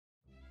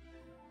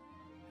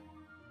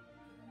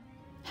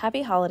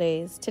Happy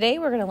holidays! Today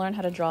we're going to learn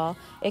how to draw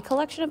a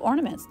collection of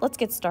ornaments. Let's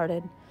get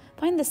started.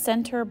 Find the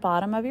center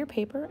bottom of your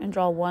paper and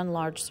draw one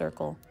large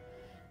circle.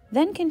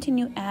 Then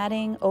continue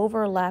adding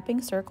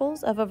overlapping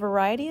circles of a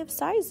variety of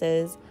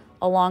sizes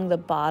along the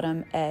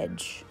bottom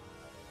edge.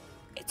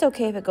 It's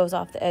okay if it goes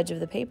off the edge of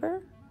the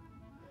paper.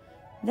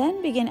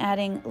 Then begin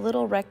adding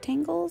little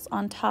rectangles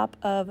on top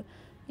of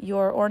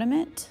your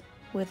ornament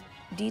with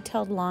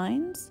detailed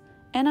lines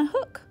and a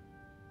hook.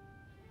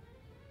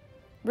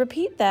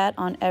 Repeat that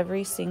on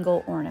every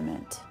single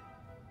ornament.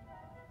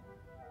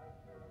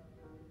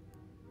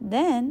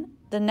 Then,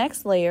 the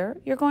next layer,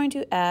 you're going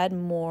to add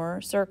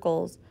more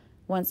circles.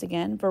 Once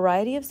again,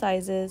 variety of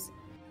sizes.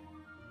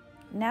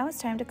 Now it's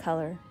time to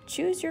color.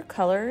 Choose your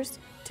colors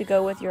to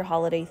go with your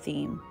holiday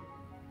theme.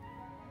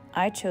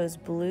 I chose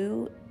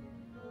blue,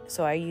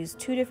 so I used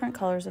 2 different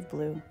colors of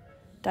blue.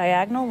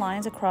 Diagonal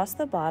lines across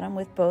the bottom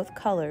with both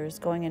colors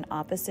going in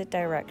opposite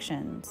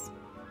directions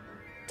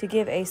to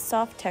give a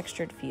soft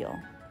textured feel.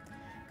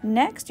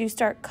 Next, you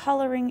start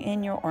coloring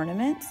in your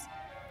ornaments,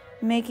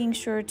 making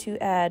sure to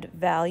add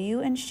value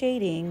and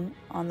shading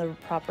on the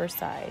proper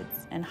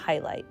sides and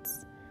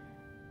highlights.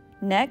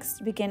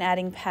 Next, begin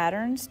adding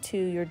patterns to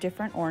your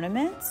different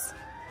ornaments.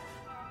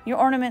 Your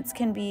ornaments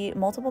can be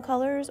multiple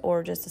colors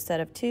or just a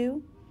set of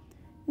 2.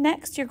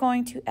 Next, you're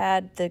going to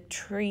add the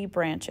tree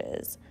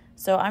branches.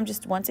 So I'm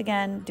just once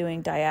again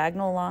doing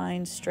diagonal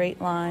lines, straight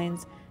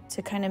lines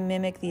to kind of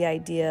mimic the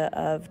idea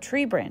of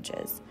tree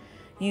branches.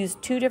 Use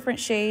 2 different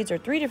shades or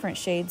 3 different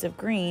shades of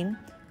green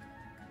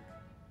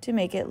to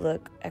make it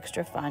look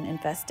extra fun and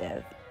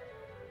festive.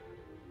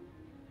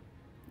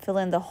 Fill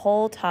in the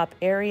whole top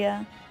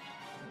area,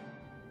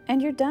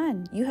 and you're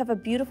done. You have a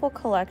beautiful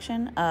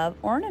collection of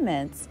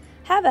ornaments.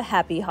 Have a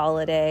happy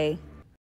holiday.